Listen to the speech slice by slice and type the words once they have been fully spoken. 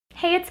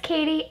Hey, it's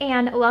Katie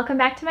and welcome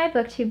back to my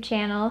booktube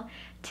channel.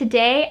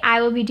 Today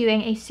I will be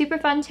doing a super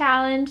fun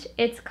challenge.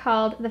 It's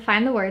called the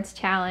Find the Words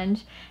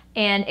Challenge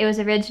and it was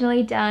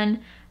originally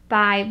done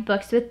by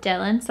Books with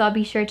Dylan, so I'll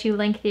be sure to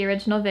link the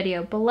original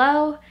video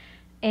below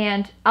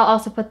and I'll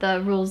also put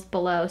the rules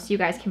below so you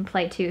guys can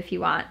play too if you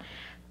want.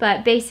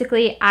 But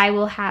basically I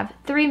will have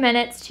 3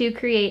 minutes to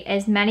create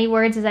as many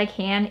words as I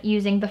can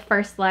using the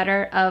first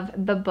letter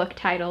of the book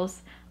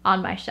titles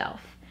on my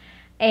shelf.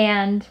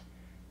 And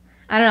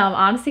I don't know, I'm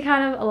honestly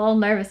kind of a little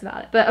nervous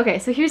about it. But okay,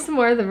 so here's some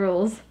more of the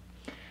rules.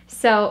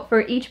 So for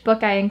each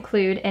book I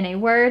include in a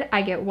word,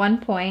 I get 1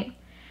 point.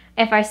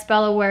 If I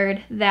spell a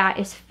word that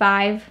is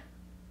 5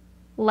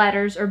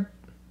 letters or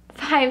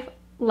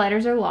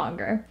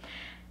longer,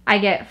 I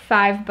get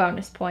 5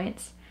 bonus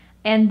points.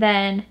 And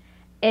then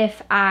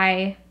if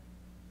I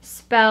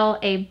spell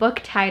a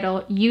book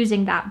title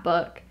using that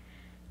book,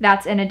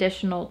 that's an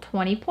additional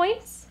 20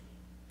 points.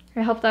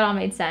 I hope that all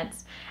made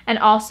sense. And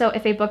also,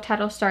 if a book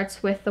title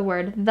starts with the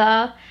word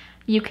the,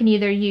 you can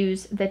either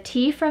use the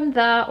T from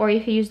the, or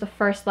you can use the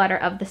first letter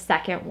of the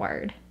second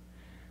word.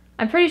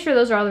 I'm pretty sure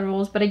those are all the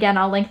rules, but again,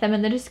 I'll link them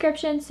in the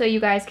description so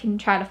you guys can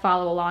try to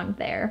follow along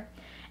there.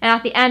 And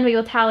at the end, we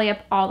will tally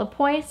up all the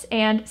points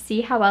and see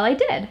how well I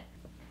did.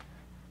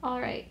 All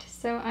right,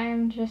 so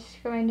I'm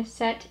just going to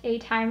set a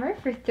timer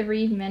for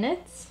 3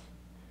 minutes.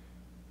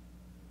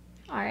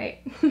 All right,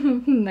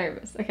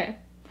 nervous, okay.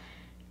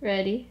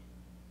 Ready?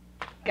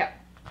 Go.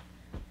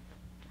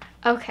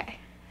 Okay,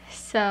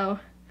 so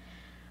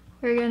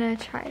we're gonna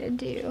try to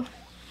do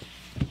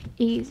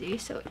easy.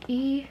 So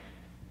A,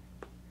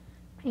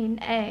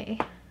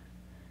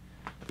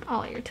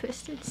 all your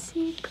twisted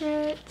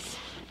secrets.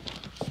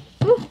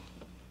 Ooh.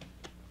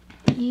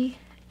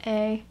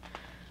 A,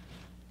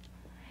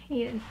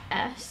 need an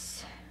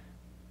S.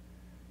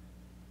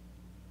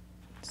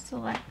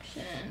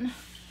 Selection.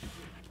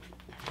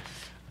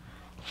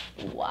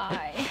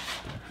 Y.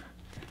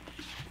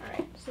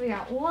 Alright, so we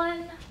got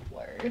 1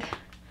 word.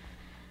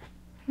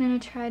 I'm gonna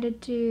try to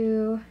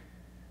do,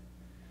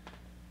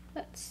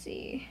 let's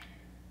see,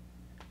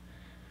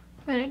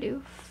 I'm gonna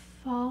do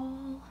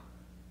fall,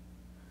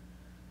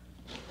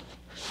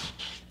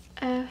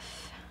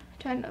 F,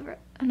 try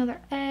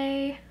another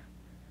A.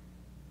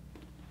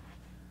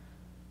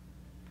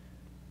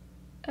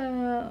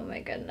 Oh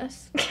my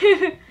goodness.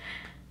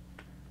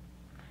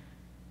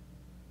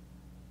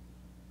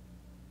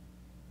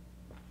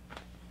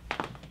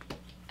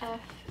 F,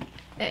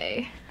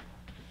 A,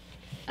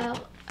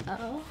 L,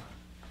 L.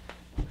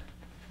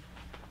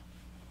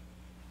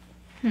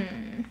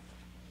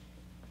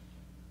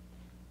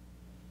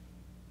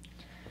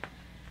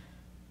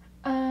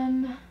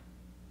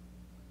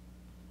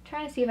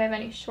 Trying to see if I have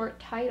any short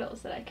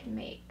titles that I can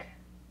make.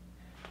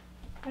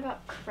 What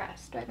about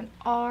Cress? Do I have an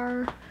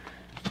R,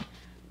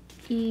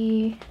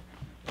 E,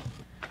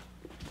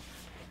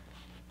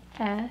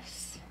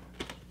 S,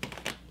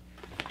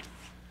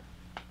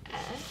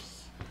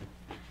 S?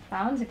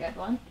 That one's a good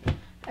one.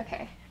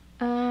 Okay.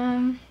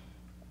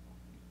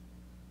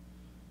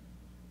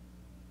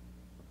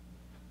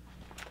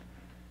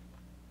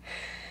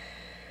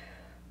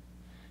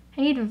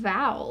 I need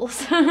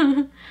vowels.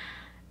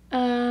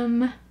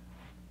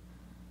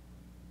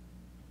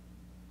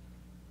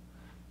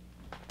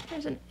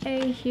 There's an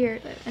A here.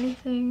 Do I have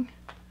anything?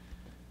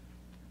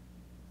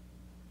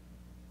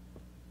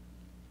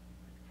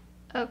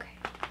 Okay.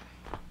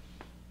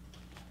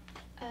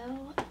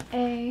 L,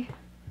 A,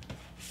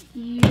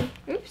 U,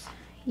 oops,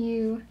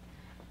 U,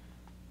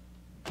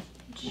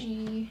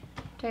 G.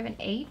 Do I have an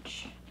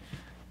H?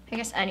 I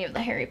guess any of the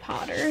Harry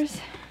Potters.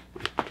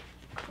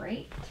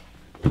 Great.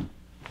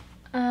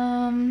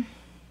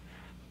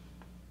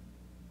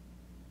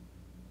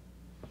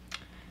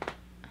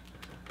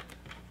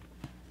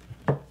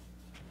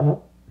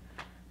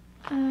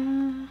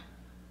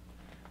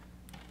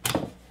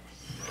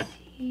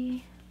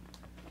 C,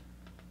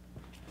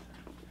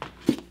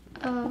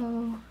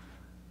 O,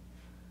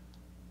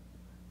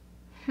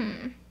 I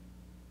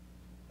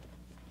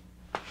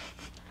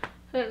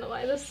don't know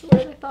why this is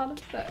what I thought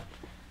of, but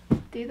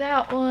do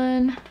that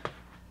one.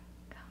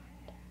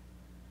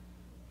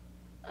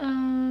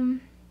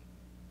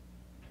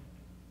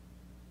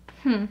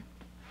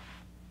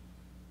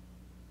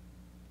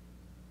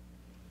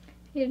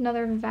 Need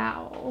another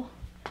vowel.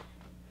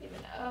 Need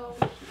an O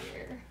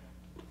here.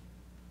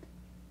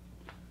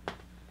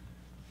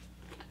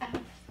 F,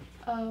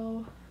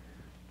 O.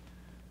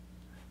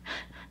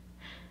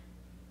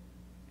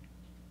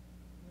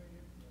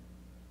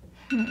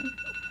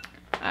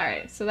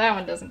 Alright, so that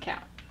one doesn't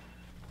count.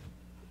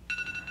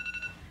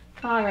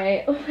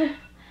 Alright,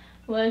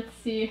 let's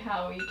see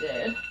how we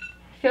did.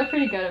 I feel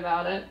pretty good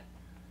about it.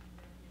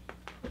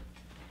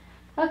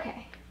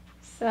 Okay,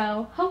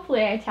 so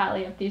hopefully I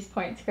tally up these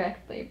points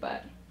correctly,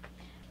 but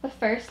the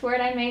first word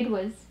I made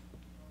was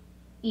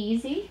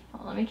easy.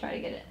 Well, let me try to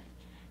get it.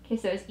 Okay,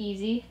 so it's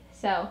easy.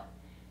 So,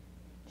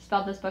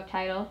 spelled this book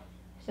title.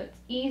 So it's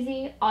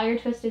easy, all your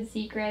twisted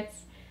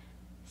secrets,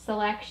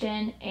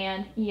 selection,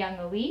 and young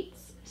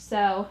elites.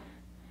 So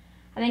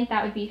I think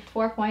that would be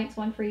 4 points,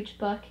 one for each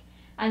book,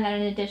 and then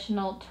an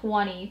additional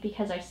 20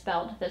 because I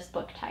spelled this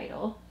book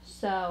title.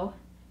 So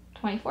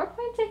 24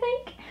 points,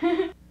 I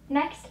think.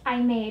 Next, I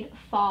made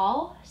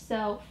Fall.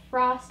 So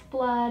Frost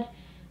Blood,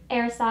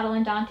 Aristotle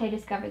and Dante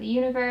Discover the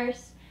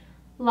Universe,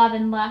 Love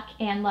and Luck,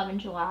 and Love and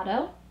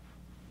Gelato.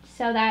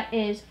 So that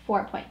is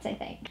 4 points, I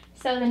think.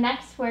 So the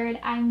next word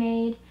I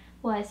made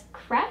was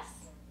Cress.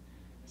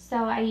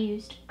 So I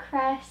used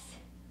Cress,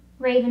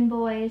 Raven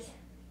Boys,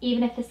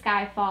 Even If the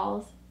Sky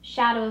Falls,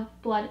 Shadow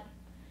of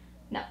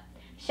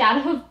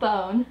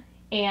Bone,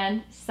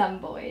 and Some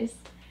Boys.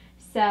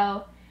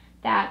 So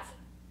that's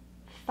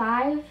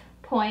 5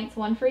 points,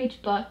 one for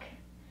each book,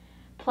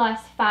 plus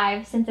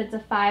 5 since it's a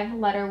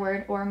 5-letter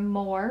word or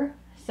more,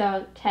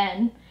 so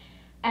 10.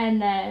 And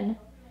then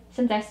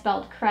since I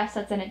spelled Cress,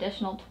 that's an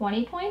additional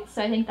 20 points,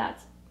 so I think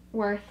that's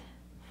worth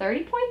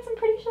 30 points, I'm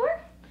pretty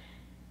sure.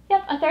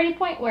 Yep, a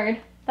 30-point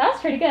word. That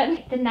was pretty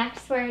good. The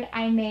next word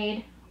I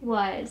made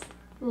was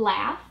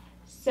Laugh.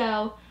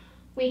 So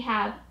we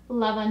have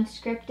Love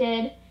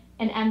Unscripted,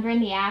 An Ember in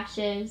the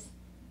Ashes,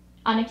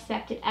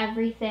 Unexpected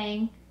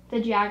Everything,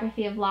 The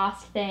Geography of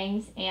Lost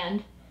Things,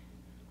 and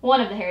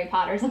one of the Harry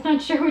Potters. I'm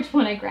not sure which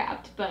one I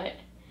grabbed, but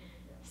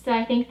so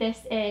I think this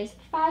is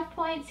 5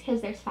 points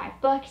because there's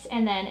 5 books,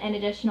 and then an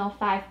additional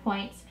 5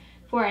 points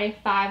for a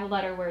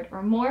 5-letter word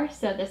or more,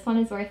 so this one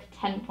is worth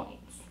 10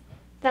 points.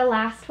 The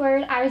last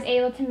word I was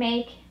able to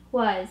make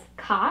was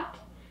Caught.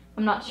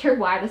 I'm not sure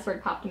why this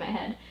word popped in my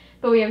head,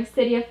 but we have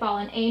City of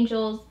Fallen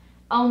Angels,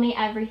 Only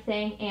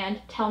Everything,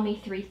 and Tell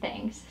Me 3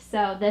 Things.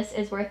 So this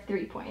is worth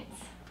 3 points.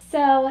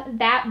 So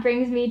that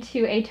brings me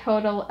to a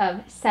total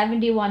of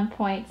 71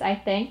 points, I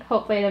think.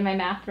 Hopefully I did my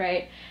math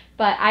right.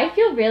 But I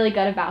feel really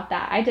good about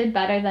that. I did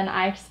better than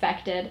I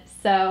expected.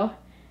 So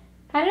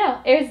I don't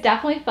know. It was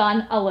definitely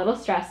fun, a little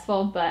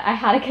stressful, but I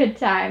had a good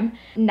time.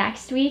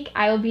 Next week,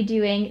 I will be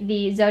doing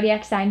the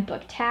zodiac sign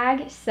book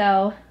tag.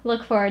 So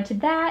look forward to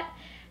that.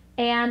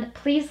 And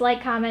please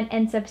like, comment,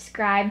 and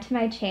subscribe to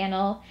my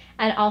channel.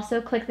 And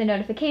also click the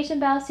notification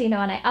bell so you know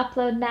when I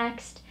upload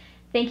next.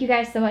 Thank you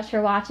guys so much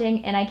for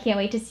watching, and I can't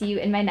wait to see you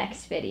in my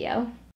next video.